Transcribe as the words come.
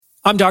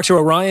I'm Dr.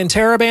 Orion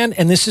Taraban,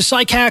 and this is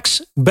Psych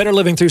Hacks, Better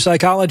Living Through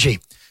Psychology.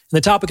 And the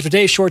topic of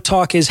today's short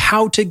talk is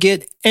how to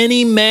get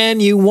any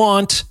man you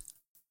want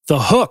the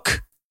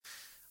hook.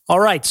 All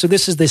right, so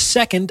this is the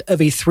second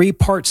of a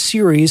three-part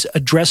series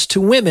addressed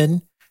to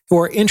women who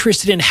are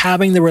interested in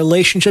having the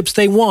relationships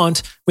they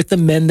want with the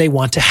men they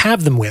want to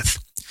have them with.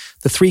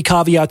 The three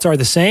caveats are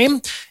the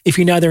same. If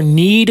you neither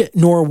need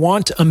nor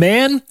want a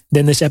man,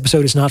 then this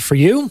episode is not for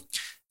you.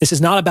 This is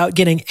not about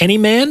getting any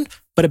man,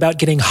 but about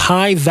getting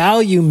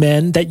high-value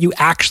men that you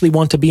actually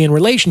want to be in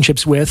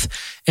relationships with.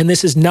 And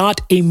this is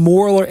not a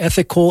moral or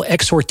ethical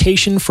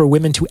exhortation for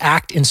women to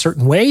act in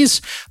certain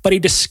ways, but a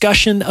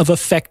discussion of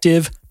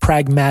effective,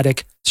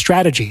 pragmatic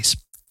strategies.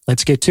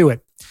 Let's get to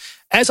it.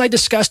 As I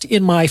discussed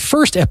in my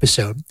first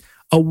episode,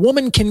 a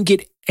woman can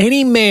get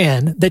any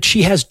man that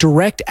she has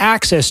direct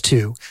access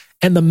to,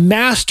 and the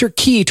master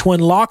key to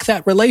unlock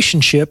that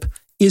relationship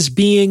is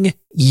being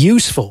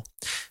useful.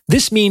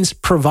 This means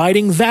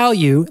providing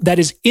value that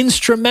is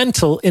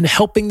instrumental in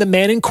helping the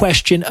man in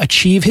question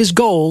achieve his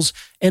goals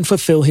and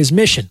fulfill his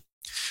mission.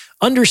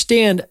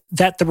 Understand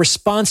that the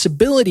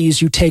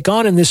responsibilities you take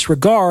on in this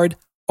regard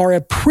are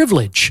a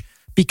privilege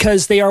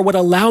because they are what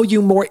allow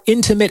you more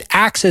intimate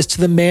access to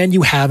the man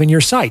you have in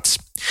your sights.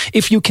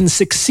 If you can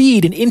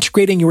succeed in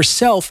integrating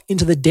yourself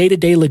into the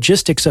day-to-day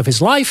logistics of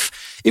his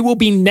life, it will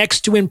be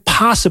next to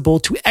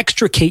impossible to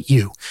extricate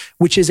you,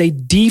 which is a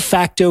de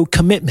facto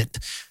commitment.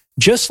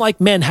 Just like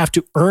men have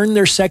to earn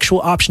their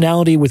sexual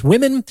optionality with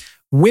women,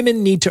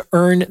 women need to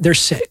earn their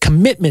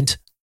commitment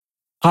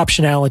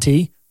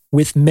optionality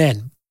with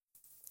men.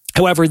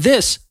 However,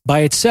 this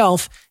by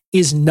itself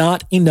is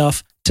not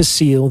enough to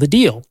seal the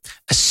deal,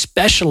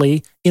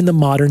 especially in the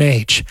modern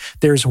age.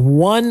 There's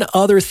one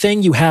other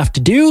thing you have to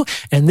do,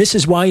 and this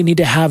is why you need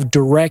to have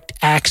direct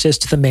access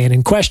to the man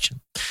in question.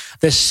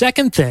 The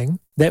second thing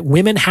that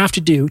women have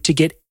to do to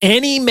get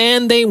any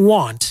man they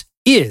want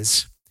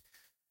is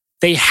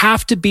they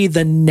have to be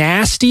the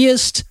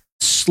nastiest,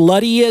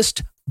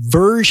 sluttiest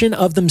version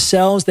of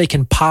themselves they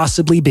can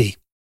possibly be.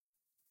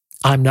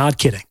 I'm not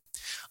kidding.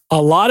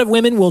 A lot of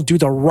women will do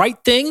the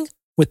right thing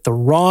with the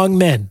wrong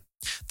men.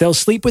 They'll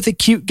sleep with a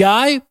cute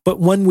guy, but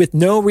one with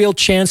no real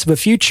chance of a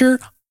future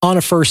on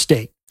a first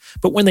date.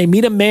 But when they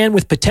meet a man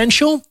with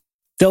potential,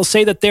 they'll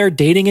say that they're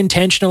dating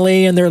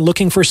intentionally and they're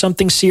looking for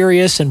something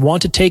serious and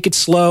want to take it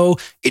slow.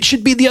 It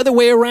should be the other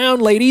way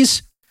around,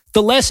 ladies.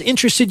 The less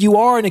interested you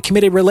are in a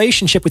committed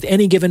relationship with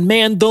any given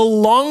man, the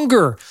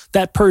longer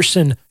that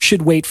person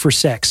should wait for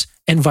sex,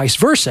 and vice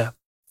versa.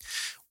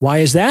 Why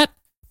is that?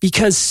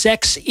 Because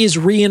sex is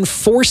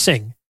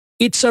reinforcing.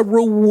 It's a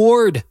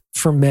reward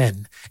for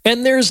men.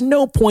 And there's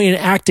no point in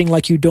acting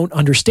like you don't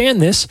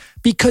understand this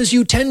because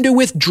you tend to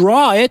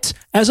withdraw it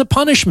as a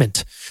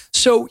punishment.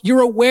 So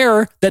you're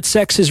aware that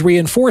sex is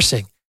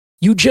reinforcing.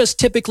 You just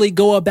typically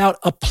go about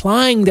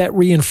applying that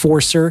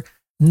reinforcer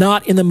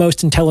not in the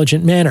most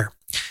intelligent manner.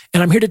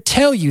 And I'm here to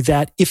tell you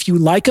that if you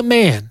like a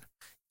man,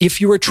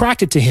 if you're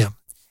attracted to him,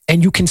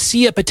 and you can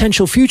see a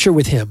potential future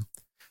with him,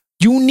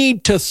 you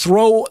need to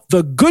throw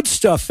the good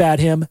stuff at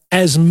him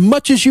as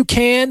much as you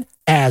can,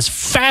 as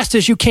fast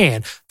as you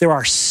can. There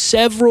are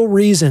several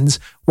reasons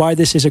why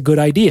this is a good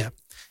idea.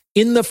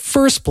 In the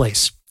first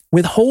place,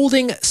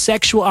 withholding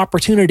sexual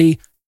opportunity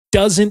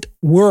doesn't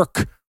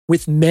work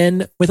with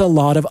men with a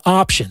lot of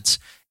options.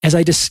 As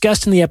I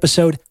discussed in the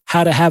episode,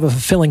 How to Have a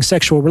Fulfilling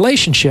Sexual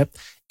Relationship,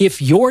 if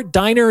your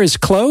diner is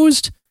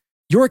closed,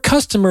 your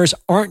customers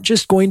aren't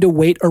just going to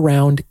wait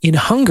around in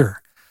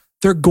hunger.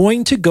 They're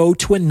going to go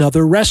to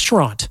another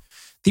restaurant.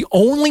 The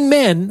only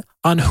men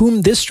on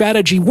whom this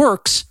strategy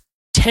works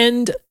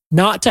tend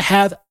not to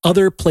have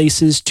other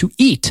places to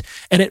eat.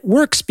 And it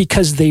works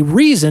because they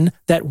reason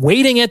that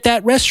waiting at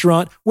that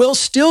restaurant will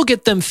still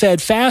get them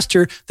fed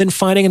faster than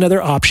finding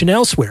another option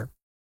elsewhere.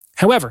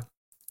 However,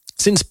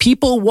 since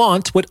people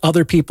want what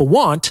other people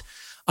want,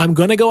 I'm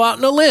going to go out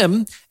on a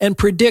limb and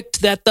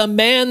predict that the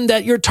man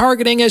that you're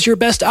targeting as your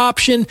best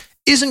option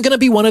isn't going to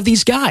be one of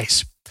these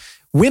guys.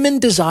 Women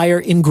desire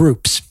in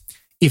groups.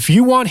 If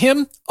you want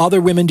him,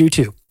 other women do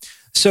too.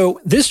 So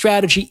this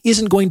strategy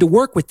isn't going to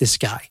work with this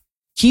guy.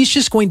 He's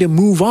just going to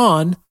move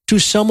on to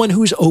someone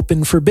who's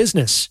open for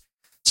business.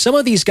 Some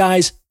of these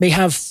guys may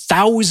have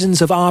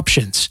thousands of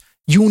options.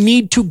 You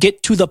need to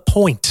get to the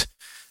point.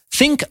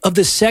 Think of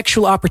the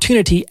sexual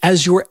opportunity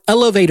as your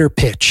elevator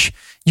pitch.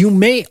 You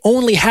may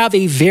only have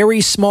a very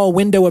small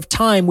window of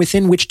time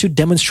within which to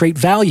demonstrate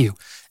value,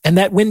 and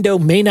that window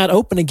may not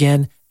open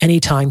again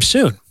anytime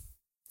soon.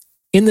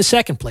 In the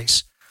second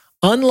place,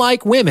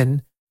 unlike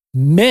women,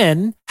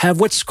 men have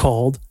what's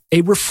called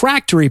a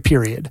refractory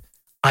period.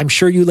 I'm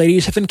sure you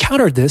ladies have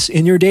encountered this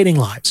in your dating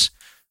lives.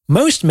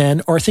 Most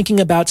men are thinking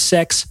about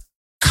sex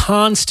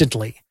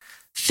constantly.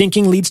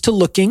 Thinking leads to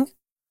looking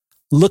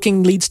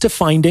leads to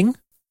finding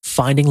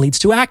leads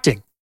to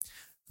acting.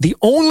 The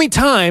only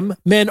time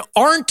men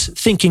aren't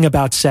thinking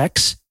about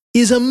sex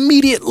is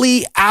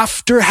immediately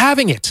after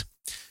having it.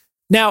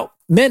 Now,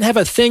 men have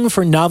a thing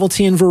for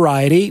novelty and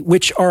variety,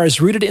 which are as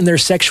rooted in their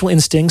sexual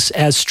instincts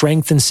as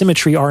strength and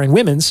symmetry are in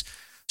women's.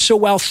 So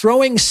while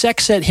throwing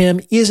sex at him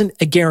isn't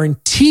a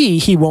guarantee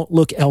he won't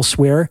look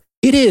elsewhere,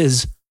 it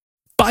is,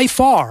 by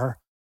far,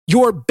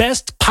 your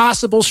best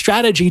possible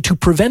strategy to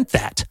prevent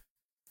that.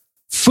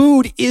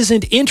 Food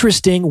isn't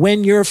interesting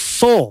when you're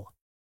full.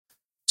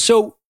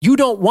 So you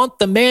don't want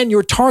the man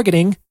you're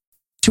targeting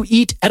to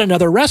eat at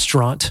another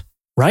restaurant,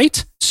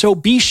 right? So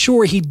be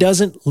sure he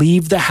doesn't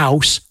leave the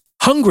house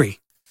hungry.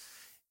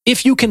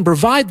 If you can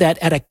provide that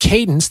at a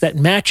cadence that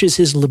matches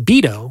his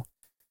libido,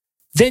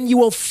 then you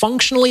will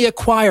functionally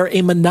acquire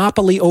a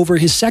monopoly over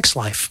his sex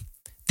life.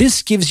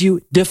 This gives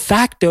you de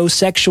facto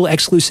sexual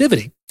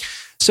exclusivity.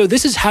 So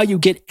this is how you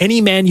get any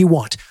man you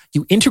want.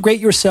 You integrate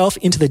yourself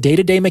into the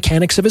day-to-day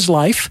mechanics of his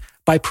life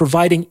by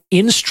providing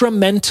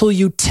instrumental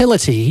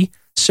utility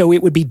so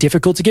it would be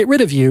difficult to get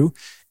rid of you,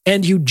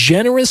 and you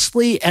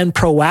generously and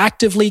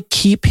proactively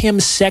keep him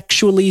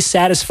sexually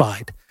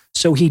satisfied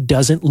so he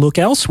doesn't look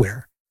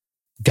elsewhere.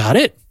 Got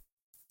it?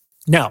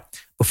 Now,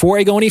 before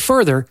I go any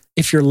further,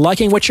 if you're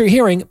liking what you're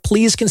hearing,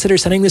 please consider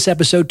sending this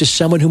episode to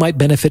someone who might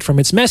benefit from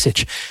its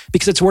message,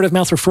 because it's word of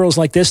mouth referrals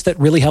like this that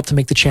really help to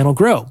make the channel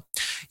grow.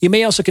 You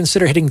may also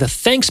consider hitting the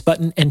thanks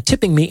button and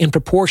tipping me in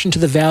proportion to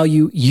the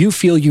value you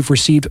feel you've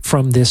received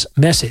from this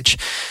message.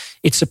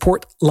 It's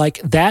support like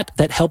that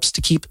that helps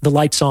to keep the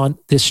lights on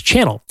this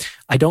channel.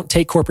 I don't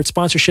take corporate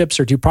sponsorships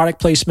or do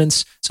product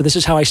placements, so this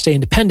is how I stay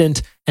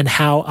independent and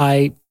how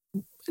I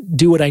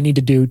do what I need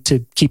to do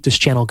to keep this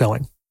channel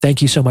going.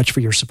 Thank you so much for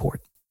your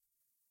support.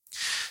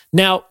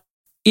 Now,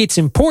 it's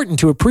important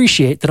to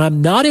appreciate that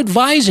I'm not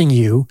advising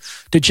you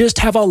to just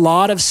have a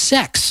lot of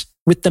sex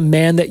with the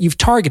man that you've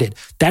targeted.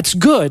 That's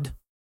good,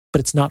 but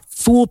it's not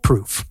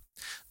foolproof.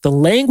 The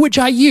language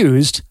I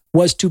used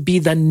was to be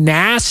the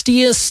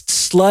nastiest,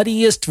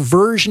 sluttiest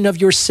version of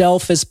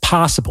yourself as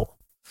possible.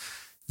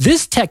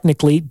 This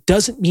technically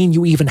doesn't mean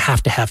you even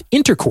have to have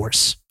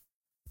intercourse,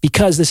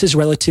 because this is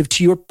relative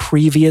to your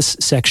previous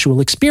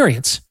sexual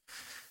experience.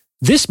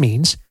 This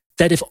means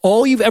that if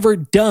all you've ever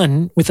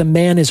done with a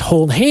man is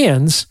hold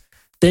hands,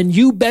 then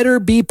you better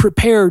be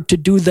prepared to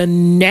do the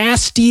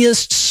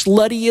nastiest,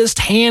 sluttiest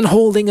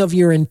hand-holding of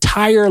your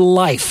entire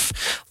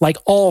life, like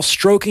all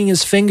stroking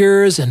his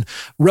fingers and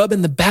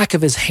rubbing the back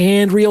of his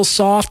hand real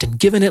soft and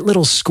giving it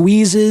little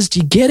squeezes.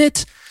 Do you get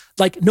it?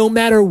 Like, no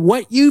matter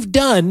what you've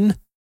done,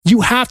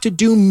 you have to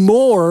do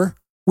more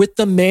with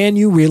the man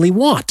you really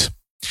want.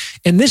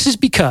 And this is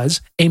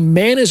because a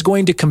man is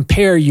going to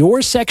compare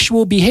your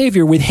sexual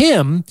behavior with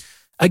him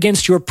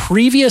against your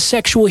previous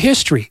sexual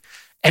history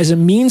as a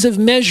means of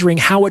measuring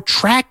how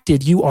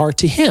attracted you are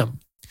to him.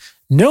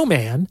 No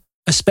man,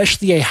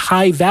 especially a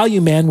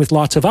high-value man with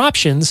lots of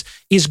options,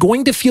 is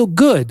going to feel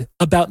good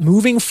about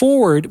moving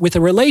forward with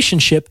a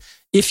relationship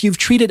if you've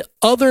treated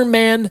other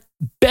men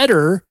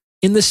better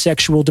in the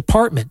sexual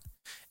department.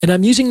 And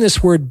I'm using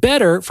this word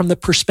better from the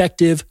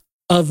perspective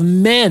of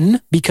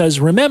men, because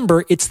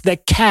remember, it's the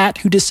cat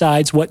who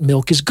decides what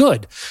milk is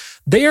good.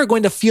 They are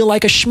going to feel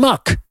like a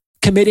schmuck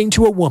committing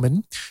to a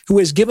woman who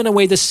has given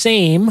away the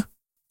same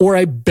or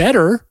a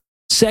better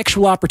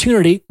sexual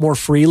opportunity more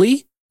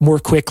freely, more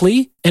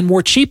quickly, and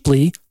more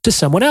cheaply to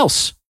someone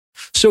else.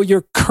 So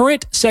your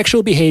current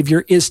sexual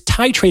behavior is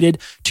titrated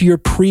to your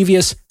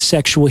previous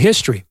sexual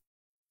history.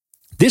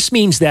 This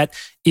means that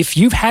if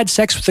you've had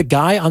sex with a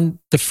guy on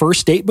the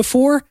first date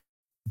before,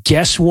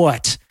 guess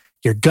what?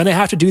 You're going to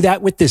have to do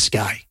that with this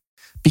guy.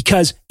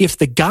 Because if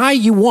the guy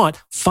you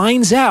want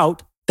finds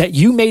out that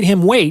you made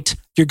him wait,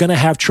 you're going to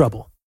have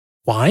trouble.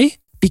 Why?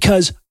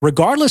 Because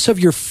regardless of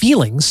your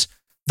feelings,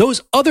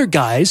 those other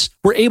guys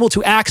were able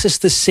to access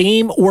the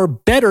same or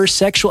better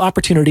sexual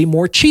opportunity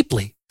more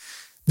cheaply.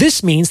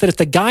 This means that if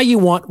the guy you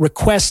want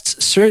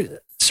requests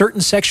certain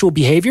sexual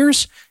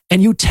behaviors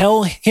and you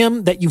tell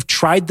him that you've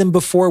tried them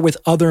before with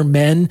other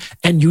men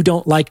and you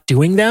don't like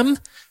doing them,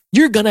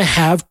 you're going to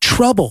have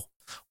trouble.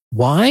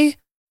 Why?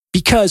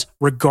 Because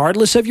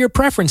regardless of your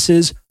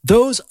preferences,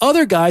 those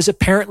other guys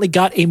apparently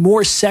got a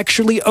more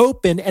sexually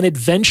open and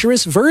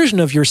adventurous version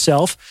of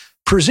yourself,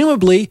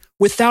 presumably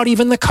without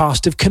even the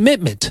cost of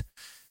commitment.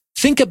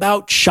 Think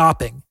about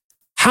shopping.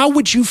 How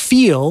would you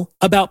feel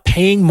about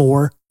paying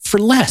more for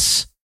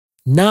less?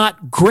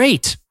 Not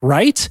great,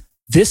 right?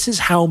 This is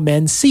how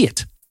men see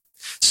it.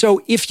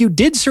 So if you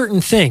did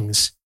certain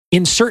things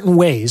in certain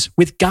ways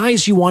with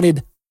guys you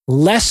wanted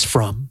less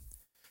from,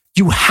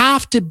 you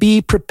have to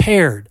be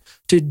prepared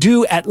to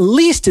do at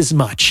least as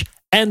much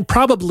and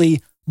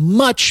probably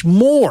much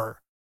more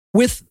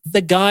with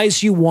the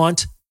guys you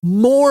want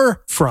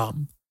more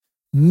from.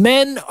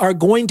 Men are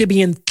going to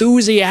be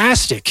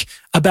enthusiastic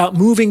about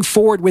moving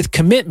forward with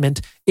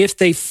commitment if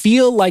they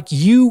feel like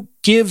you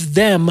give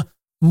them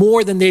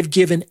more than they've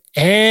given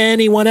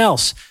anyone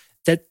else,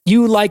 that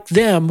you like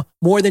them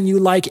more than you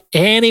like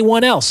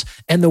anyone else.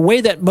 And the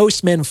way that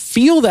most men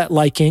feel that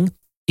liking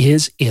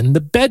is in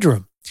the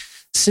bedroom.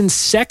 Since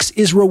sex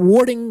is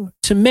rewarding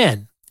to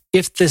men,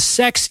 if the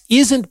sex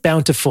isn't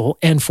bountiful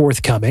and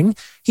forthcoming,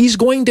 he's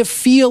going to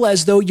feel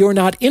as though you're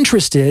not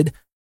interested,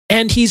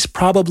 and he's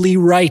probably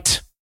right.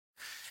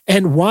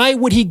 And why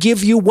would he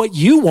give you what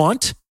you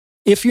want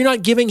if you're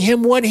not giving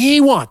him what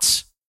he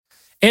wants?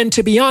 And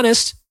to be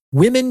honest,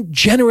 women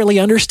generally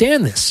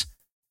understand this.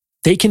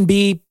 They can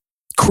be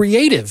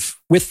creative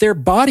with their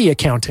body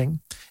accounting,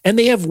 and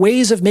they have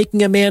ways of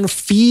making a man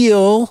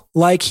feel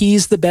like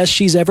he's the best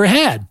she's ever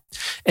had.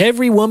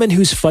 Every woman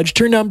who's fudged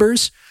her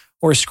numbers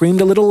or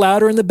screamed a little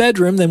louder in the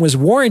bedroom than was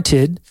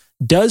warranted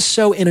does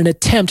so in an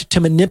attempt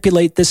to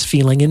manipulate this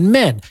feeling in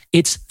men.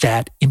 It's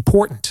that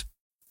important.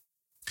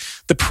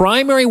 The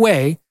primary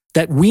way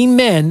that we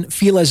men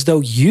feel as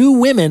though you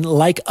women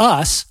like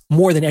us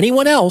more than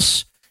anyone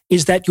else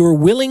is that you're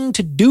willing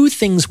to do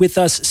things with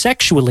us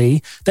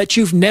sexually that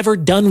you've never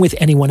done with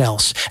anyone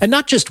else. And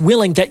not just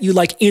willing, that you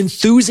like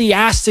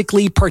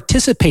enthusiastically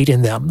participate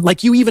in them,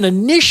 like you even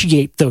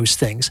initiate those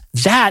things.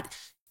 That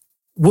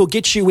will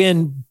get you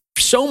in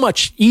so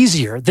much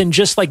easier than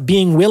just like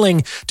being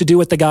willing to do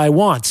what the guy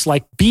wants.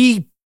 Like,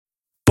 be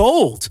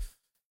bold,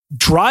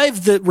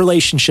 drive the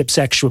relationship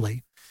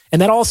sexually.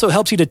 And that also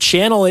helps you to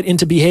channel it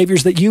into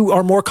behaviors that you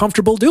are more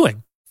comfortable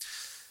doing.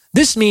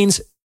 This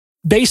means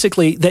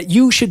basically that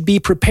you should be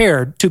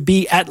prepared to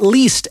be at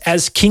least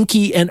as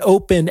kinky and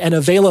open and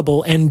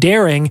available and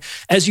daring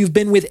as you've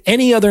been with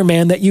any other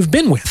man that you've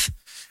been with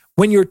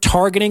when you're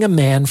targeting a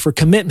man for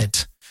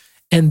commitment.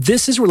 And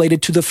this is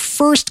related to the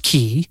first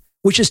key,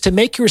 which is to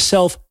make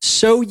yourself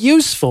so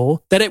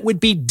useful that it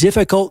would be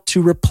difficult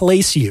to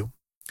replace you.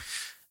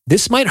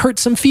 This might hurt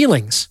some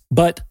feelings,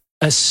 but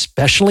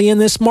especially in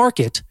this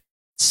market,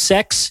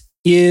 sex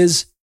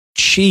is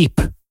cheap.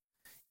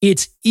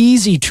 It's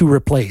easy to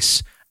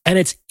replace. And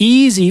it's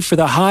easy for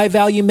the high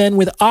value men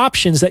with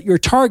options that you're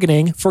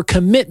targeting for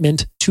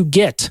commitment to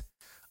get.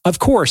 Of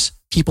course,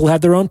 people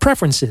have their own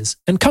preferences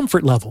and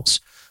comfort levels,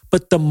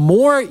 but the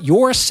more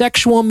your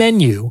sexual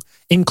menu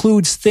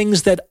includes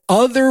things that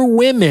other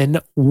women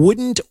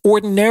wouldn't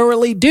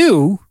ordinarily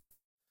do,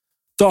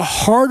 the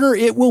harder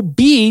it will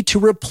be to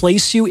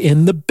replace you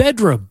in the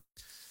bedroom.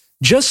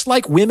 Just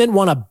like women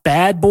want a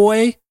bad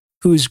boy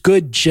who's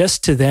good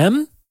just to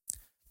them,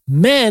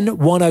 men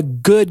want a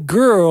good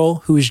girl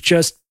who's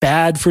just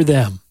bad for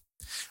them.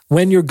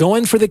 When you're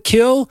going for the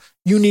kill,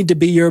 you need to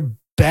be your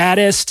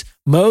baddest,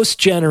 most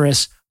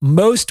generous,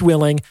 most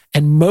willing,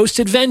 and most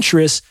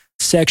adventurous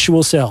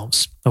sexual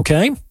selves,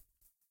 okay?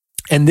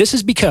 And this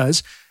is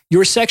because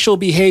your sexual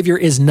behavior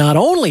is not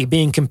only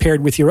being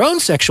compared with your own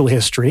sexual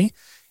history,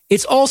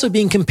 it's also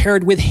being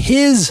compared with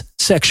his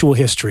sexual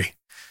history.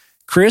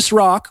 Chris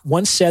Rock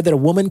once said that a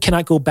woman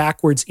cannot go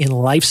backwards in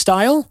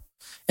lifestyle,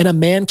 and a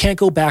man can't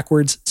go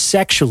backwards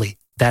sexually.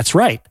 That's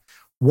right.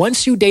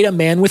 Once you date a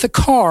man with a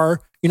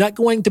car, you're not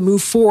going to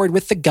move forward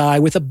with the guy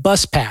with a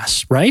bus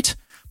pass, right?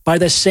 By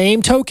the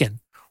same token,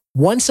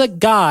 once a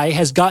guy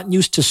has gotten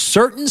used to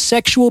certain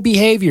sexual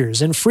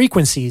behaviors and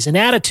frequencies and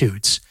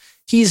attitudes,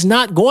 he's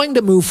not going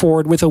to move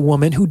forward with a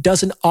woman who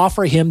doesn't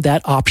offer him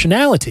that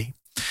optionality.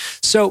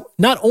 So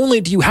not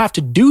only do you have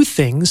to do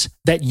things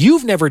that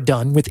you've never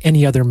done with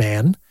any other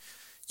man,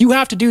 you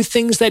have to do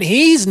things that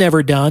he's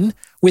never done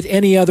with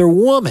any other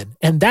woman.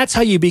 And that's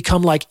how you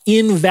become like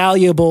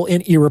invaluable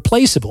and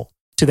irreplaceable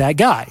to that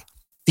guy.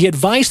 The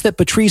advice that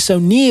Patrice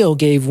O'Neal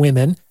gave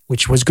women,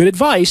 which was good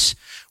advice,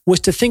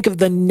 was to think of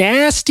the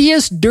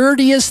nastiest,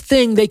 dirtiest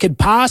thing they could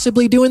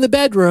possibly do in the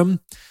bedroom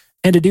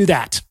and to do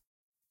that.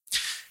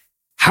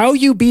 How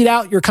you beat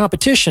out your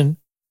competition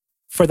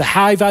for the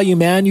high value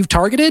man you've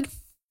targeted?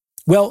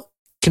 Well,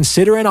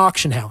 consider an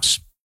auction house.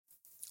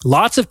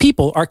 Lots of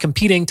people are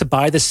competing to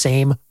buy the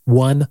same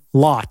one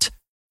lot.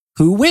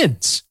 Who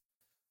wins?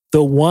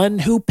 The one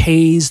who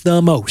pays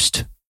the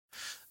most.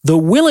 The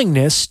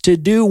willingness to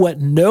do what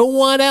no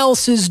one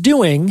else is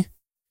doing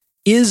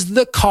is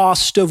the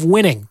cost of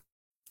winning.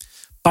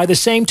 By the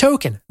same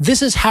token,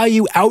 this is how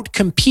you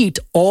outcompete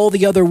all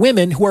the other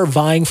women who are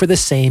vying for the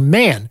same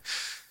man.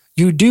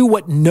 You do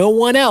what no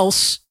one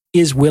else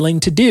is willing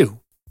to do,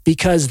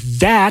 because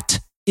that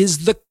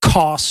is the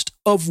cost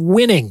of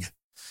winning.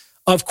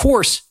 Of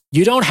course,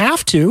 you don't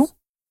have to,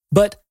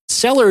 but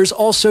sellers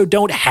also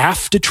don't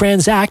have to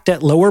transact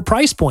at lower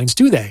price points,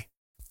 do they?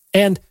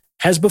 And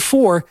as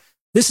before,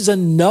 this is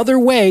another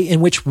way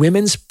in which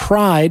women's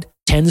pride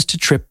tends to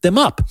trip them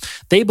up.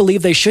 They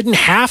believe they shouldn't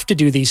have to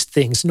do these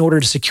things in order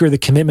to secure the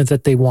commitment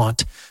that they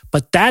want.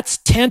 But that's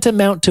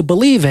tantamount to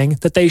believing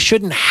that they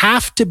shouldn't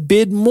have to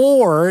bid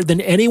more than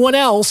anyone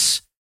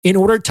else in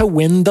order to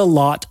win the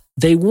lot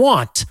they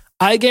want.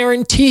 I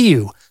guarantee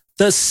you,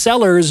 the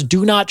sellers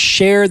do not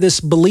share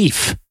this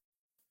belief.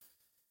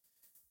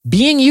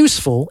 Being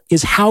useful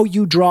is how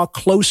you draw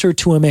closer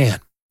to a man,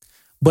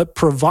 but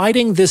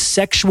providing this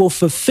sexual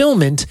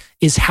fulfillment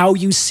is how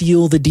you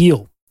seal the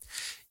deal.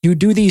 You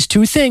do these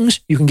two things,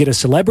 you can get a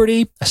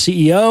celebrity, a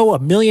CEO, a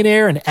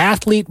millionaire, an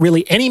athlete,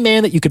 really any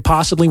man that you could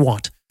possibly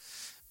want.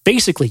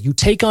 Basically, you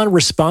take on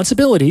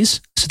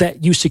responsibilities so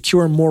that you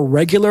secure more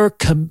regular,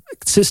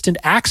 consistent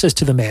access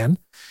to the man,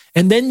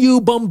 and then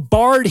you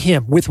bombard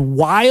him with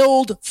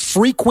wild,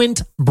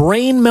 frequent,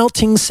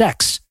 brain-melting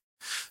sex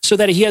so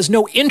that he has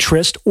no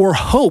interest or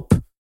hope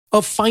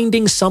of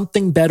finding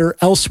something better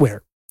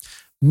elsewhere.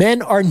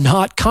 Men are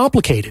not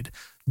complicated.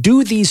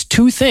 Do these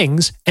two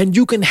things and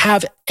you can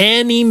have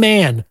any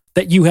man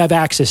that you have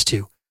access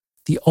to.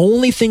 The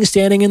only thing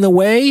standing in the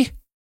way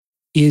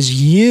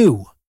is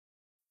you.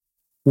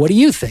 What do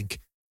you think?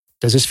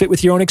 Does this fit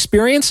with your own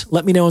experience?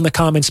 Let me know in the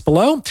comments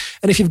below.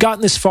 And if you've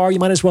gotten this far, you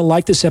might as well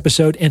like this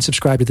episode and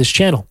subscribe to this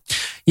channel.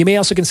 You may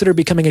also consider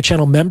becoming a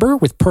channel member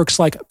with perks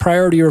like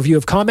priority review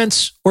of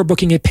comments or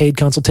booking a paid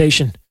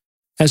consultation.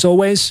 As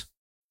always,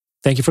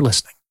 thank you for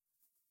listening.